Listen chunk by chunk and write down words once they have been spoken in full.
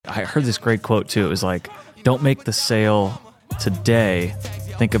I heard this great quote too. It was like, don't make the sale today.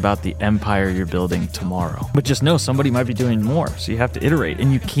 Think about the empire you're building tomorrow. But just know somebody might be doing more. So you have to iterate,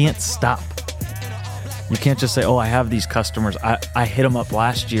 and you can't stop. You can't just say, oh, I have these customers. I hit them up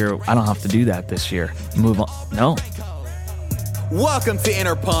last year. I don't have to do that this year. Move on. No. Welcome to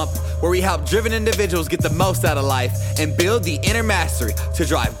Inner Pump, where we help driven individuals get the most out of life and build the inner mastery to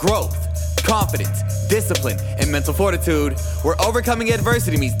drive growth, confidence, discipline, and mental fortitude. Where overcoming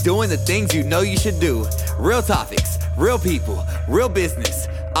adversity means doing the things you know you should do. Real topics, real people, real business.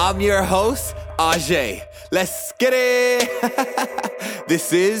 I'm your host, Ajay. Let's get it.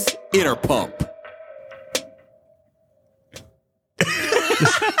 This is Inner Pump.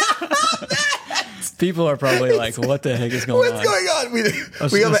 People are probably like, what the heck is going on? What's going on?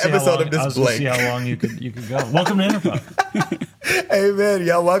 We have an episode of this blank. See how long you could go. Welcome to Interpump. Hey, man.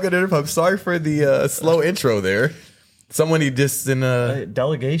 Y'all, welcome to Interpump. Sorry for the slow intro there. Someone just in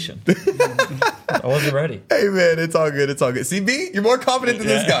delegation. I wasn't ready. Hey, man. It's all good. It's all good. See, B, you're more confident than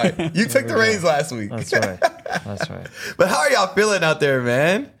this guy. You took the reins last week. That's right. That's right. But how are y'all feeling out there,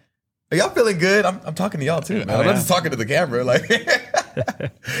 man? Are y'all feeling good? I'm talking to y'all too, man. I'm not just talking to the camera. Like,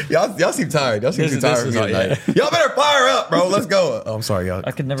 y'all seem tired. Y'all seem too tired for me tonight. Y'all better fire up, bro. Let's go. Oh, I'm sorry, y'all.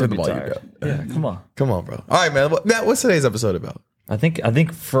 I could never be tired. Yeah, come on, bro. All right, man. Matt, what's today's episode about? I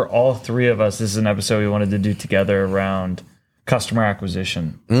think for all three of us, this is an episode we wanted to do together around customer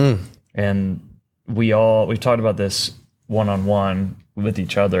acquisition, and we've talked about this one-on-one with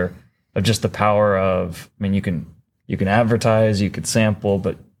each other of just the power of. I mean, you can advertise, you could sample,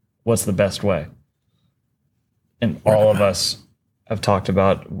 but what's the best way? And all of us have talked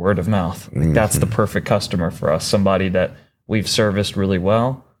about word of mouth. Like that's the perfect customer for us. Somebody that we've serviced really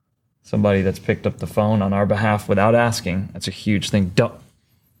well. Somebody that's picked up the phone on our behalf without asking. That's a huge thing.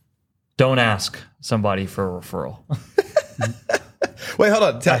 Don't ask somebody for a referral. Wait, hold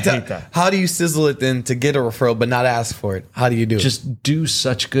on. I hate that. How do you sizzle it then to get a referral but not ask for it? How do you do it? Just do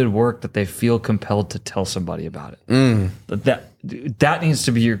such good work that they feel compelled to tell somebody about it. That needs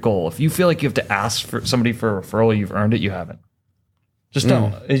to be your goal. If you feel like you have to ask for somebody for a referral, you've earned it, you haven't. Just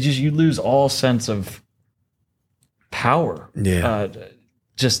don't. It's just you lose all sense of power. Yeah.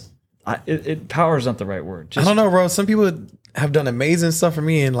 Power is not the right word. I don't know, bro. Some people have done amazing stuff for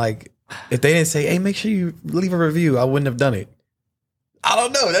me, and like, if they didn't say, "Hey, make sure you leave a review," I wouldn't have done it. I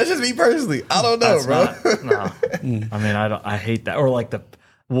don't know. That's just me personally. I don't know, bro. No. I mean, I hate that. Or like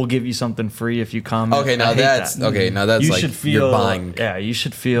we'll give you something free if you comment. Okay, now that's you like should feel, you're buying. Yeah, you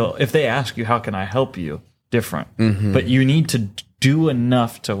should feel if they ask you, "How can I help you?" Different, but you need to do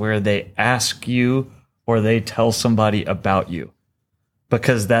enough to where they ask you or they tell somebody about you,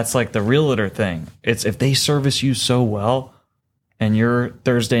 because that's like the realtor thing. It's if they service you so well, and you're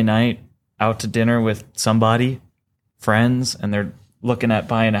Thursday night out to dinner with somebody, friends, and they're looking at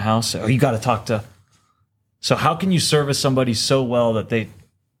buying a house. Oh, you got to talk to. So how can you service somebody so well that they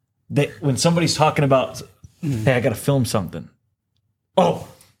when somebody's talking about, hey, I got to film something. Oh,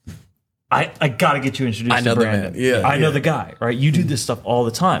 I got to get you introduced. I know to Brandon. the man. Yeah, I know the guy. Right? You do this stuff all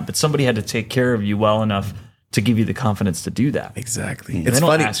the time, but somebody had to take care of you well enough to give you the confidence to do that. Exactly. And they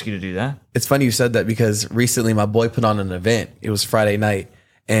don't ask you to do that. It's funny you said that because recently my boy put on an event. It was Friday night.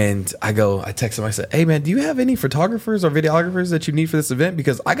 And I text him, I said, "Hey man, do you have any photographers or videographers that you need for this event?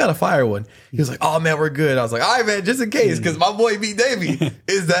 Because I got to fire one." He was like, "Oh man, we're good." I was like, "All right, man, just in case, because my boy B Davey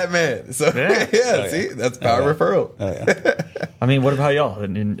is that man." So see, that's power referral. I mean, what about y'all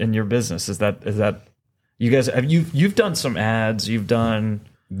in your business? Is that you guys you've done some ads, you've done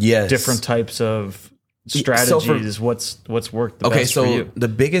different types of strategies. What's worked the best for you? The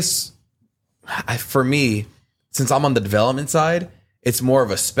biggest for me, since I'm on the development side, it's more of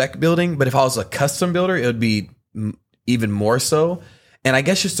a spec building, but if I was a custom builder, it would be even more so. And I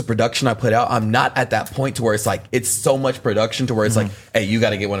guess just the production I put out, I'm not at that point to where it's like, it's so much production to where it's like, hey, you got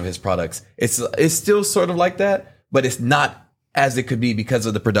to get one of his products. It's still sort of like that, but it's not as it could be because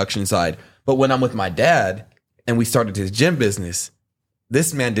of the production side. But when I'm with my dad and we started his gym business,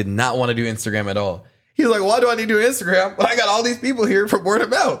 this man did not want to do Instagram at all. He was like, "Why do I need to do Instagram? Well, I got all these people here from word of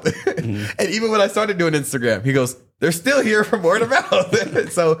mouth." And even when I started doing Instagram, he goes, "They're still here from word of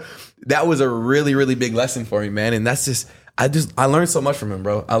mouth." So that was a really, really big lesson for me, man. And that's just, I learned so much from him,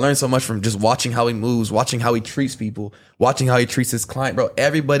 bro. I learned so much from just watching how he moves, watching how he treats people, watching how he treats his client, bro.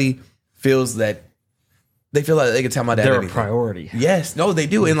 Everybody feels that they feel like they can tell my dad they're anything. A priority. Yes, no, they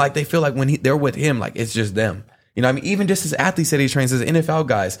do. And like, they feel like when they're with him, like it's just them. You know what I mean? Even just his athletes that he trains, his NFL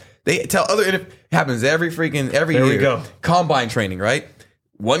guys, they tell other it happens every year. We go. Combine training, right?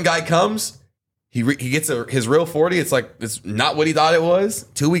 One guy comes, He gets his real 40. It's like, it's not what he thought it was.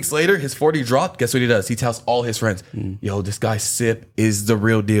 2 weeks later, his 40 dropped. Guess what he does? He tells all his friends, yo, this guy Sip is the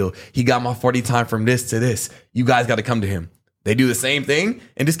real deal. He got my 40 time from this to this. You guys got to come to him. They do the same thing,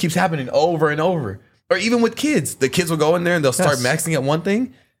 and this keeps happening over and over. Or even with kids. The kids will go in there and they'll start maxing at one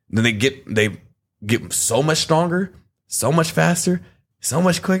thing. Then they get so much stronger, so much faster, so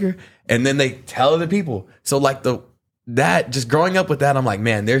much quicker. And then they tell other people. So like just growing up with that, I'm like,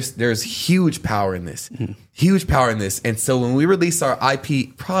 man, there's huge power in this. Huge power in this. And so when we release our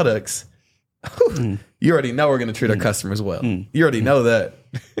IP products, you already know we're going to treat our customers well. You already know that.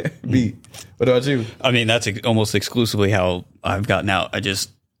 B, what about you? I mean, that's almost exclusively how I've gotten out. I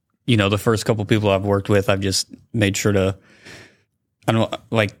just, the first couple people I've worked with, I've just made sure to,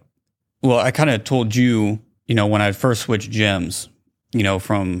 I kind of told you, when I first switched gyms,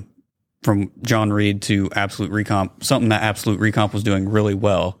 from John Reed to Absolute Recomp, something that Absolute Recomp was doing really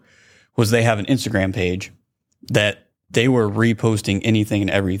well was they have an Instagram page that they were reposting anything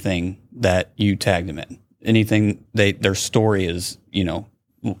and everything that you tagged them in. Anything their story is,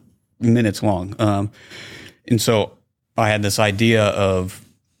 minutes long. And so I had this idea of,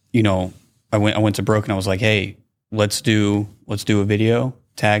 I went to Brooke and I was like, hey, let's do a video,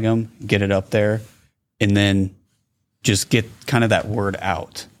 tag them, get it up there, and then just get kind of that word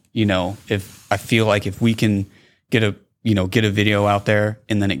out. If I feel like if we can get a video out there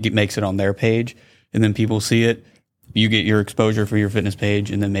and then it makes it on their page and then people see it, you get your exposure for your fitness page,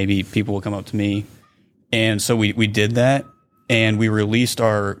 and then maybe people will come up to me. And so we did that, and we released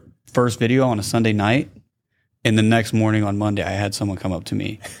our first video on a Sunday night. And the next morning on Monday, I had someone come up to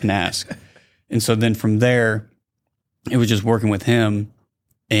me and ask. And so then from there, it was just working with him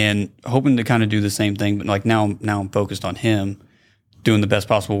and hoping to kind of do the same thing. But like now I'm focused on him, doing the best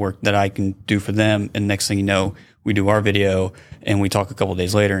possible work that I can do for them. And next thing you know, we do our video and we talk a couple of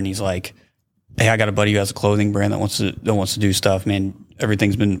days later, and he's like, hey, I got a buddy who has a clothing brand that wants to do stuff, man.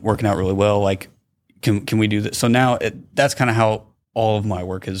 Everything's been working out really well. Like, can we do this? So now that's kind of how all of my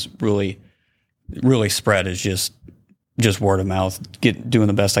work has really spread, is just word of mouth, doing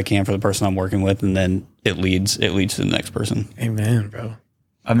the best I can for the person I'm working with. And then it leads to the next person. Amen, bro.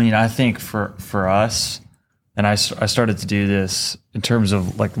 I mean, I think for us, and I started to do this in terms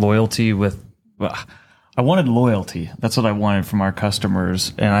of like loyalty I wanted loyalty. That's what I wanted from our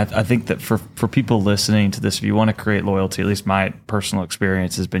customers. And I think that for people listening to this, if you want to create loyalty, at least my personal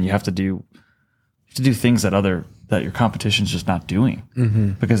experience has been, you have to do things that your competition's just not doing,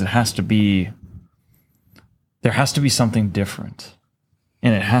 because there has to be something different,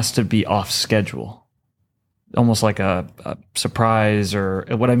 and it has to be off schedule, almost like a surprise. Or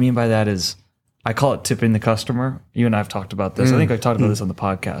what I mean by that is, I call it tipping the customer. You and I have talked about this. I think I talked about this on the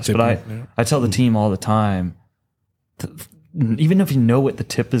podcast, tipping, I tell the team all the time, even if you know what the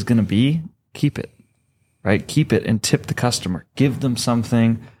tip is going to be, keep it, right? Keep it and tip the customer. Give them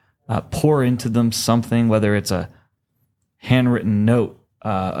something, pour into them something, whether it's a handwritten note,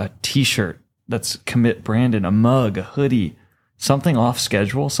 a t-shirt that's Commit branded, a mug, a hoodie, something off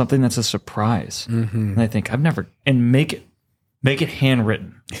schedule, something that's a surprise. And I think make it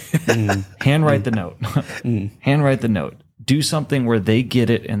handwritten. Handwrite the note. Handwrite the note. Do something where they get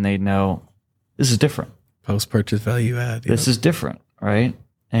it and they know this is different. Post-purchase value add. This is different, right?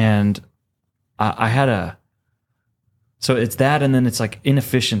 And I had so it's that, and then it's like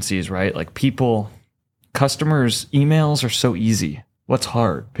inefficiencies, right? Like customers' emails are so easy. What's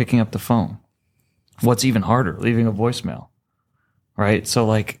hard? Picking up the phone. What's even harder? Leaving a voicemail, right? So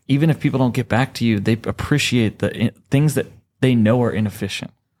like, even if people don't get back to you, they appreciate the things that they know are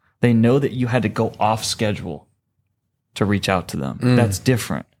inefficient. They know that you had to go off schedule to reach out to them. That's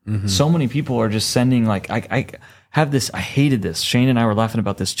different. So many people are just sending like, I hated this. Shane and I were laughing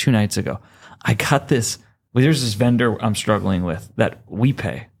about this 2 nights ago. I got this. Well, there's this vendor I'm struggling with that we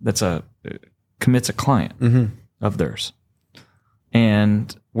pay. Commits a client of theirs.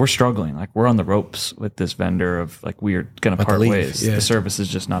 And we're struggling. Like, we're on the ropes with this vendor of like, we are going to part ways. Yeah. The service has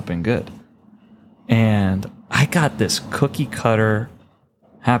just not been good. And I got this cookie cutter,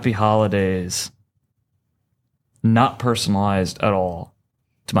 happy holidays, not personalized at all,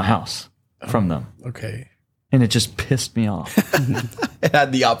 to my house from them. Okay. And it just pissed me off. It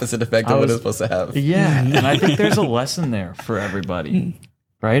had the opposite effect of what it was supposed to have. Yeah. And I think there's a lesson there for everybody,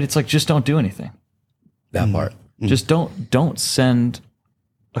 right? It's like, just don't do anything. That part. Just don't send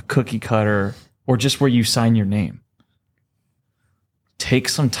a cookie cutter or just where you sign your name. Take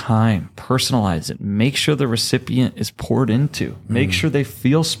some time, personalize it, make sure the recipient is poured into, make sure they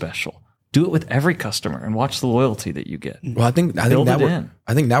feel special. Do it with every customer and watch the loyalty that you get. Well, I think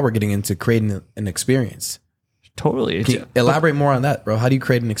now we're getting into creating an experience. Totally. Can you elaborate more on that, bro? How do you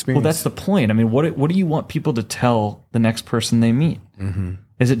create an experience? Well, that's the point. I mean, what do you want people to tell the next person they meet?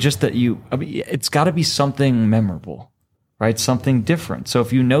 Is it just that it's got to be something memorable, right? Something different. So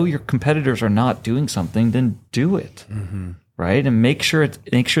if you know your competitors are not doing something, then do it, right? And make sure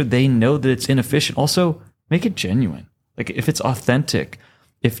they know that it's inefficient. Also, make it genuine. Like if it's authentic,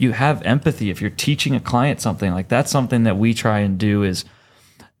 if you have empathy, if you're teaching a client something, like that's something that we try and do is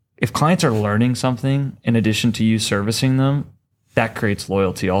if clients are learning something in addition to you servicing them, that creates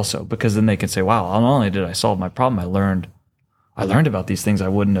loyalty also, because then they can say, wow, not only did I solve my problem, I learned about these things I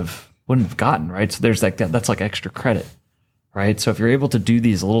wouldn't have gotten, right? So there's like that's like extra credit, right? So if you're able to do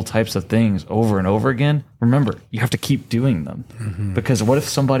these little types of things over and over again, remember, you have to keep doing them, because what if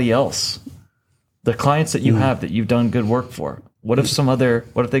somebody else, the clients that you have that you've done good work for, what if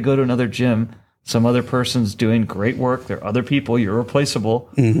they go to another gym, some other person's doing great work, there are other people, you're replaceable,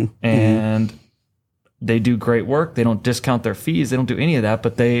 and they do great work, they don't discount their fees, they don't do any of that,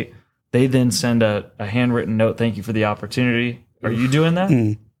 but they then send a handwritten note, thank you for the opportunity. Are you doing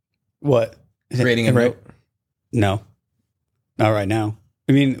that? What? Creating a note? No. Not right now.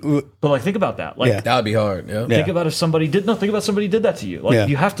 I mean, but like, think about that. Like, that would be hard. Yeah. Think about if somebody did that to you. Like,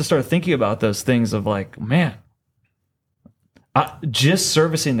 you have to start thinking about those things of like, man, just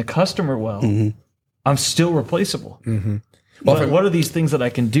servicing the customer well, I'm still replaceable. Well, what are these things that I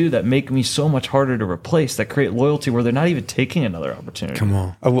can do that make me so much harder to replace, that create loyalty where they're not even taking another opportunity? Come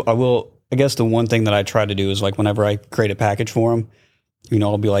on. I guess the one thing that I try to do is like whenever I create a package for them,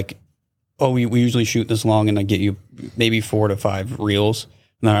 I'll be like, oh, we usually shoot this long, and I get you maybe 4 to 5 reels.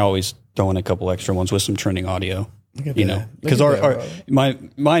 And then I always throw in a couple extra ones with some trending audio, because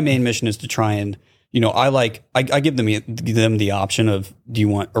my main mission is to try and, I give them the option of, do you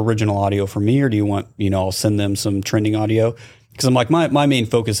want original audio from me, or do you want, I'll send them some trending audio, because I'm like, my main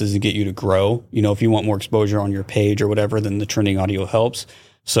focus is to get you to grow. If you want more exposure on your page or whatever, then the trending audio helps.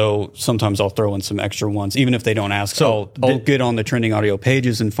 So sometimes I'll throw in some extra ones, even if they don't ask. So I'll get on the trending audio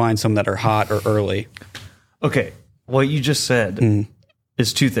pages and find some that are hot or early. Okay. What you just said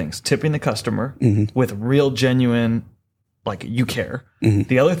is 2 things: tipping the customer with real, genuine, like you care.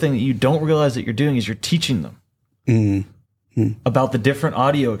 The other thing that you don't realize that you're doing is you're teaching them about the different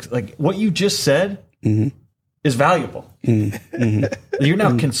audio. Like what you just said is valuable. You're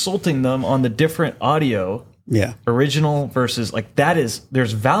now consulting them on the different audio. Yeah. Original versus like there's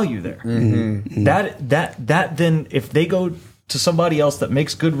value there. That then if they go to somebody else that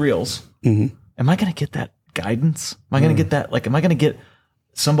makes good reels, am I going to get that guidance? Am I going to get that? Like, am I going to get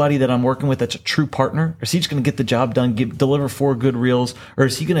somebody that I'm working with that's a true partner? Or is he just going to get the job done, deliver 4 good reels? Or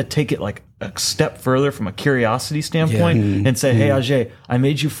is he going to take it like a step further from a curiosity standpoint and say, hey, Ajay, I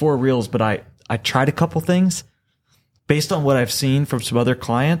made you 4 reels, but I tried a couple things based on what I've seen from some other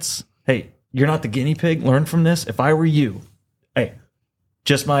clients. Hey, you're not the guinea pig. Learn from this. If I were you, hey,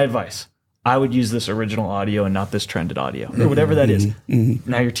 just my advice, I would use this original audio and not this trended audio, or whatever that is.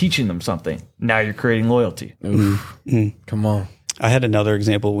 Now you're teaching them something. Now you're creating loyalty. Come on. I had another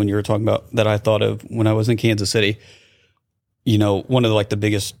example when you were talking about that I thought of when I was in Kansas City. One of the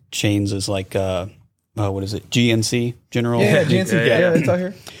biggest chains is like, what is it? GNC, General? Yeah, GNC. Yeah, it's out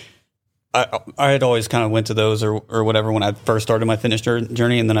here. I had always kind of went to those or whatever when I first started my fitness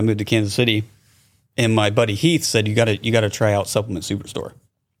journey, and then I moved to Kansas City, and my buddy Heath said you got to try out Supplement Superstore.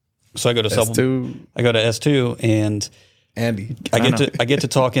 So I go to S2, and Andy, I get to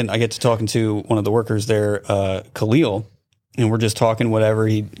talking to one of the workers there, Khalil, and we're just talking whatever.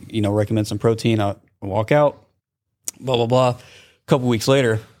 He recommends some protein. I walk out, blah blah blah. A couple weeks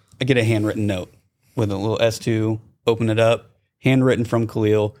later, I get a handwritten note with a little S2. Open it up, handwritten from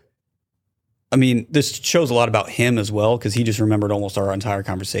Khalil. I mean, this shows a lot about him as well, because he just remembered almost our entire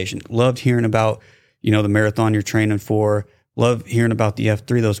conversation. Loved hearing about, the marathon you're training for. Love hearing about the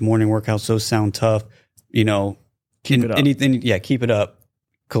F3, those morning workouts. Those sound tough. Keep it up. Anything. Yeah, keep it up,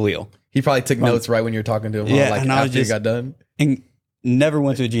 Khalil. He probably took notes right when you were talking to him. Yeah, and after you got done. And never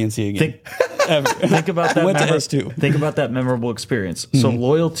went to a GNC again. Think about that. Went to S2. Think about that memorable experience. So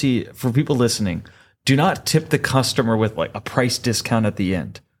loyalty, for people listening, do not tip the customer with like a price discount at the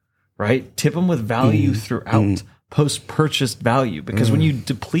end. Right? Tip them with value throughout, post-purchase value. Because when you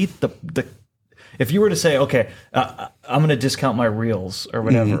deplete the if you were to say, okay, I'm going to discount my reels or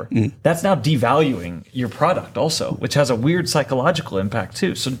whatever, that's now devaluing your product also, which has a weird psychological impact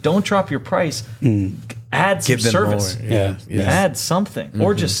too. So don't drop your price. Add some service. Add something.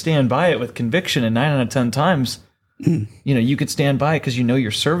 Or just stand by it with conviction, and 9 out of 10 times, you could stand by it because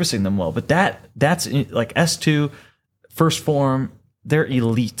you're servicing them well. But that's like S2, First Form, they're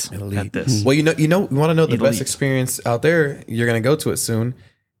elite at this. Well, you want to know the best experience out there. You're going to go to it soon.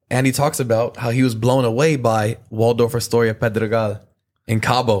 Andy talks about how he was blown away by Waldorf Astoria Pedregal in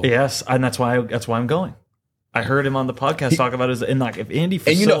Cabo. Yes, and that's why I'm going. I heard him on the podcast talk about it, and like if Andy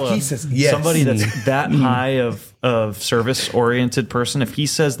Frisella, he says yes. somebody that's that high of service oriented person, if he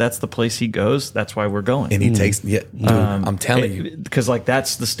says that's the place he goes, that's why we're going. And he takes, dude, I'm telling you, because like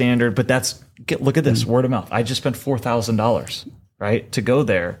that's the standard. But look at this word of mouth. I just spent $4,000 right to go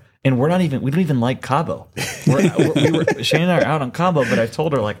there, and we don't even like Cabo. Shane and I are out on Cabo, but I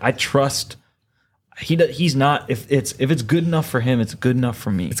told her like I trust. He's not. If it's good enough for him, it's good enough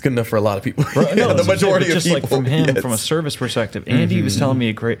for me. it's good enough for a lot of people. No, the majority of just people. Like from him, from a service perspective. Andy was telling me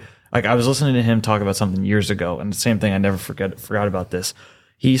a great. Like I was listening to him talk about something years ago, and the same thing. I never forgot about this.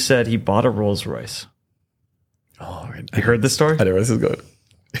 He said he bought a Rolls Royce. Oh, right. You heard this story? I know where this is going.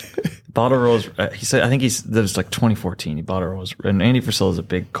 Bought a Rolls. He said I think that was like 2014. He bought a Rolls, and Andy Frisella is a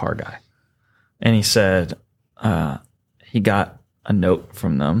big car guy, and he said he got a note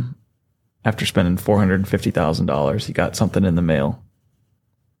from them. After spending $450,000, he got something in the mail,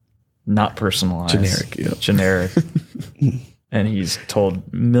 not personalized, generic, and he's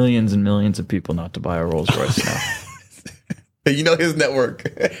told millions and millions of people not to buy a Rolls Royce now. You know his network.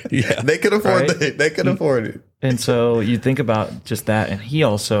 Yeah, they could afford Right? it. They could afford it. And so you think about just that, and he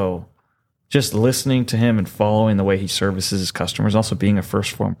also just listening to him and following the way he services his customers, also being a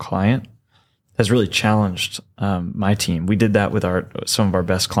First Form client, has really challenged my team. We did that with some of our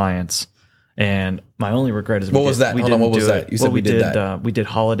best clients. And my only regret is what was that? Hold on, what was that? You said we did that. We did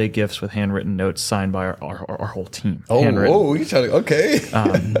holiday gifts with handwritten notes signed by our whole team. Oh, you trying to okay?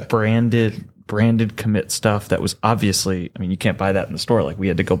 branded commit stuff that was obviously. I mean, you can't buy that in the store. Like we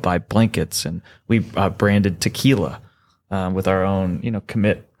had to go buy blankets, and we branded tequila with our own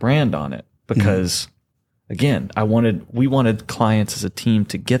commit brand on it because. Again, we wanted clients as a team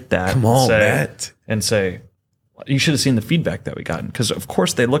to get that. Come on, Matt. And say, you should have seen the feedback that we got. Because, of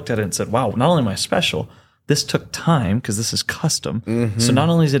course, they looked at it and said, wow, not only am I special, this took time because this is custom. Mm-hmm. So not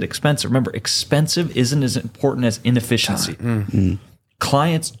only is it expensive, remember, expensive isn't as important as inefficiency. Mm-hmm.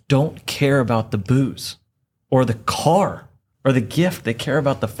 Clients don't care about the booze or the car or the gift. They care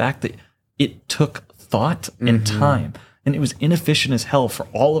about the fact that it took thought and time. And it was inefficient as hell for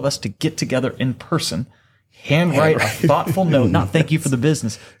all of us to get together in person, handwrite a thoughtful note, not thank you for the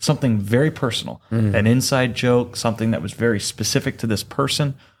business, something very personal, an inside joke, something that was very specific to this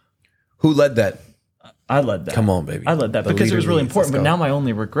person. Who led that? I led that. Come on, baby. I led that because it was really important. But now my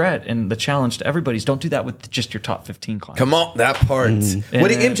only regret and the challenge to everybody is don't do that with just your top 15 clients. Come on, that part. What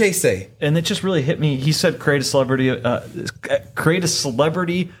did MJ say? And it just really hit me. He said create a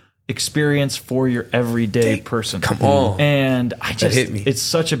celebrity experience for your everyday person. Come on. And that hit me. It's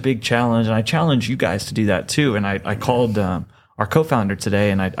such a big challenge. And I challenge you guys to do that too. And I called our co-founder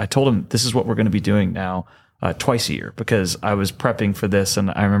today and I told him this is what we're going to be doing now twice a year because I was prepping for this.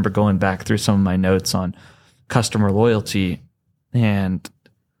 And I remember going back through some of my notes on customer loyalty and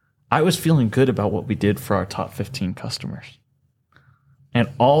I was feeling good about what we did for our top 15 customers. And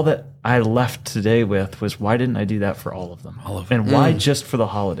all that I left today with was, why didn't I do that for all of them? And why just for the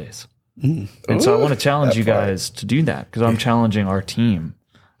holidays? And so I want to challenge you guys to do that because I'm challenging our team.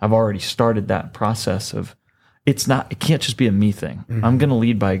 I've already started that process of, it can't just be a me thing. I'm going to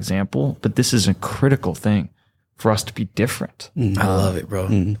lead by example, but this is a critical thing for us to be different. I love it,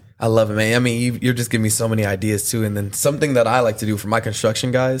 bro. I love it, man. I mean, you're just giving me so many ideas too. And then something that I like to do for my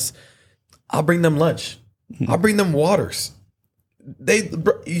construction guys, I'll bring them lunch. I'll bring them waters.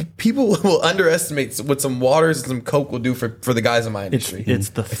 People will underestimate what some waters and some Coke will do for the guys in my industry. It's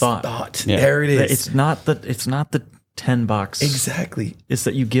the thought. Yeah. There it is. It's not the $10. Exactly. It's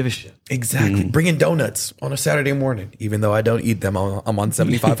that you give a shit. Exactly. Bringing donuts on a Saturday morning, even though I don't eat them. I'm on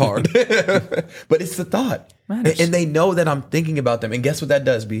 75 hard. But it's the thought. And they know that I'm thinking about them. And guess what that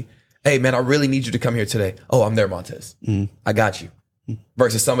does, B? Hey, man, I really need you to come here today. Oh, I'm there, Montez. I got you.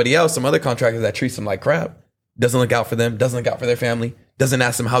 Versus somebody else, some other contractor that treats them like crap. Doesn't look out for them, doesn't look out for their family, doesn't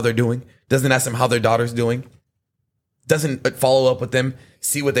ask them how they're doing, doesn't ask them how their daughter's doing, doesn't follow up with them,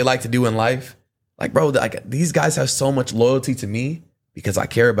 see what they like to do in life. Like, bro, these guys have so much loyalty to me because I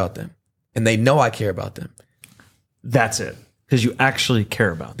care about them. And they know I care about them. That's it. Because you actually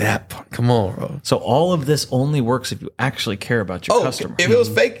care about them. Come on, bro. So all of this only works if you actually care about your customer. If it was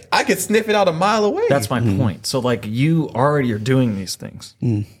fake, I could sniff it out a mile away. That's my point. So like you already are doing these things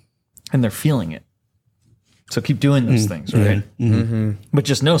and they're feeling it. So keep doing those things, right? But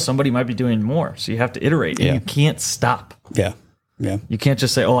just know somebody might be doing more. So you have to iterate and you can't stop. Yeah. You can't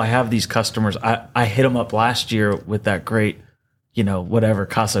just say, oh, I have these customers. I hit them up last year with that great, whatever,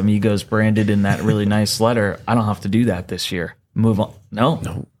 Casamigos branded in that really nice letter. I don't have to do that this year. Move on.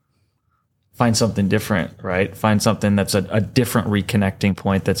 No. find something different, right? Find something that's a different reconnecting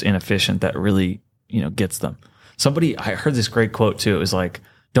point that's inefficient that really, gets them. I heard this great quote too. It was like,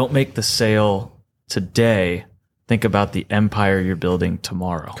 don't make the sale today. Think about the empire you're building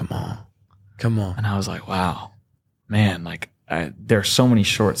tomorrow. Come on. And I was like, wow, man, there are so many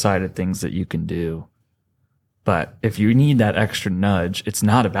short-sighted things that you can do. But if you need that extra nudge, it's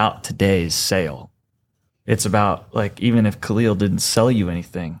not about today's sale. It's about, even if Khalil didn't sell you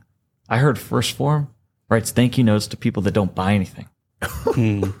anything, I heard First Form writes thank you notes to people that don't buy anything.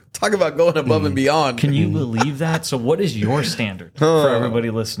 Talk about going above and beyond. Can you believe that? So what is your standard for everybody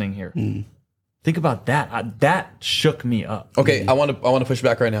listening here? Think about that. That shook me up. Okay, I want to push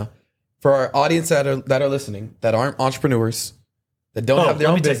back right now. For our audience that are listening, that aren't entrepreneurs, that don't have their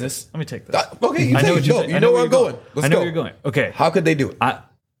own business. Let me take this. Okay, you know where I'm going. I know where you're going. Okay. How could they do it? I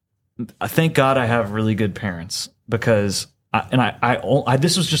thank God I have really good parents because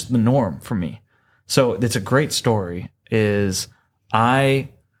this was just the norm for me. So it's a great story.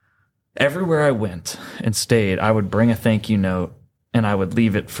 Everywhere I went and stayed, I would bring a thank you note and I would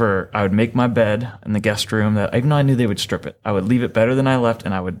leave it I would make my bed in the guest room that even though I knew they would strip it, I would leave it better than I left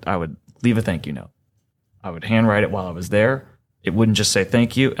and I would leave a thank you note. I would handwrite it while I was there. It wouldn't just say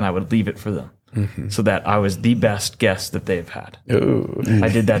thank you and I would leave it for them so that I was the best guest that they've had. Ooh. I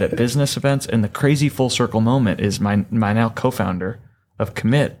did that at business events and the crazy full circle moment is my now co-founder of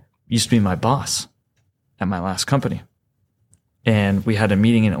Commit used to be my boss at my last company. And we had a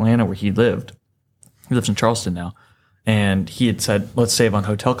meeting in Atlanta where he lived. He lives in Charleston now. And he had said, let's save on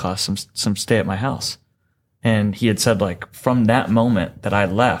hotel costs, some stay at my house. And he had said, from that moment that I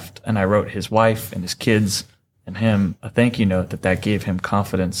left and I wrote his wife and his kids and him a thank you note that gave him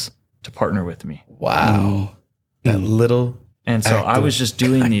confidence to partner with me. Wow. That little. And so I was just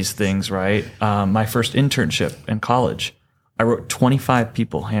doing these things, right? My first internship in college, I wrote 25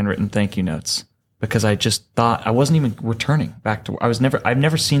 people handwritten thank you notes because I just thought I wasn't even returning back to I've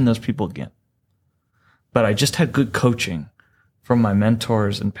never seen those people again. But I just had good coaching from my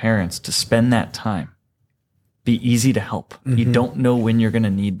mentors and parents to spend that time. Be easy to help. You don't know when you're going to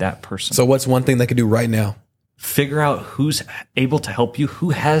need that person. So what's one thing they could do right now? Figure out who's able to help you, who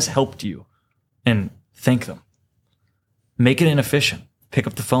has helped you, and thank them. Make it inefficient. Pick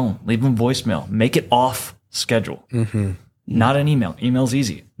up the phone. Leave them voicemail. Make it off schedule. Not an email. Email's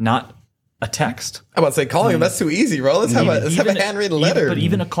easy. Not a text. I'm about to say calling them. That's too easy, bro. Let's have a handwritten letter. But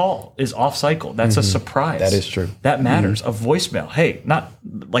even a call is off cycle. That's a surprise. That is true. That matters. A voicemail. Hey, not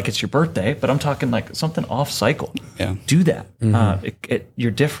like it's your birthday, but I'm talking something off cycle. Yeah. Do that.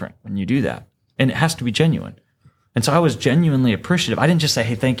 You're different when you do that. And it has to be genuine. And so I was genuinely appreciative. I didn't just say,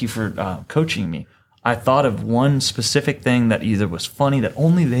 hey, thank you for coaching me. I thought of one specific thing that either was funny that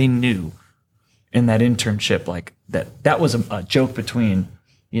only they knew in that internship, that was a joke between,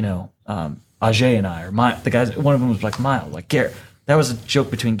 Ajay and I, or the guys. One of them was Miles, Gary. That was a joke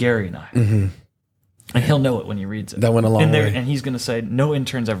between Gary and I, and he'll know it when he reads it. That went a long way, and he's going to say, "No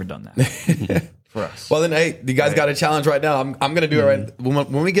intern's ever done that for us." Well, then, hey, you guys got a challenge right now. I'm going to do it right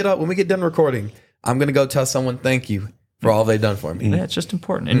when we get done recording. I'm going to go tell someone thank you for all they've done for me. Yeah, it's just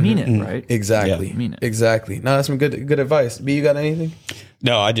important and mean it, right? Exactly, mean it exactly. No, that's some good advice. B, you got anything?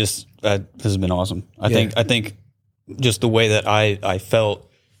 No, this has been awesome. I think just the way that I felt,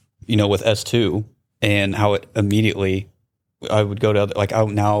 with S2 and how it immediately I would go to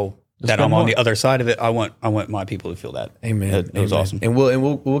now that I'm on the other side of it, I want my people to feel that. Amen. It was awesome. And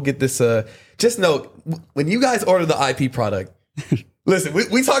we'll get this. Just know when you guys order the IP product, listen,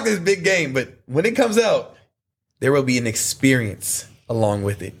 we talk this big game, but when it comes out, there will be an experience along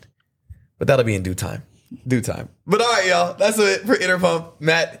with it. But that'll be in due time. But all right, y'all, that's it for Inner Pump.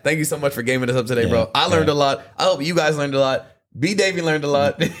 Matt, thank you so much for gaming us up today, bro. I learned a lot. I hope you guys learned a lot. B. Davey learned a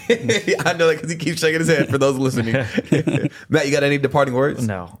lot. I know that because he keeps shaking his head for those listening. Matt, you got any departing words?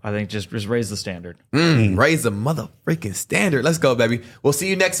 No, I think just raise the standard. Raise the mother freaking standard. Let's go, baby. We'll see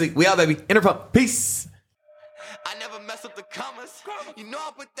you next week. We out, baby. Inner Pump. Peace. I never mess up the commas.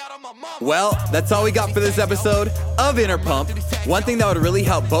 I put that on my mom. Well, that's all we got for this episode of Inner Pump. One thing that would really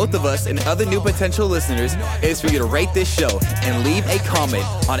help both of us and other new potential listeners is for you to rate this show and leave a comment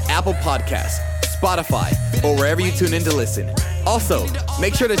on Apple Podcasts, Spotify, or wherever you tune in to listen. Also,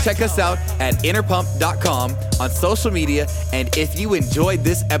 make sure to check us out at innerpump.com on social media. And if you enjoyed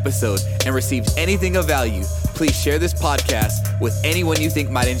this episode and received anything of value, please share this podcast with anyone you think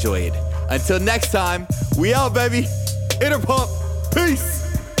might enjoy it. Until next time, we out, baby. Inner Pump. Peace.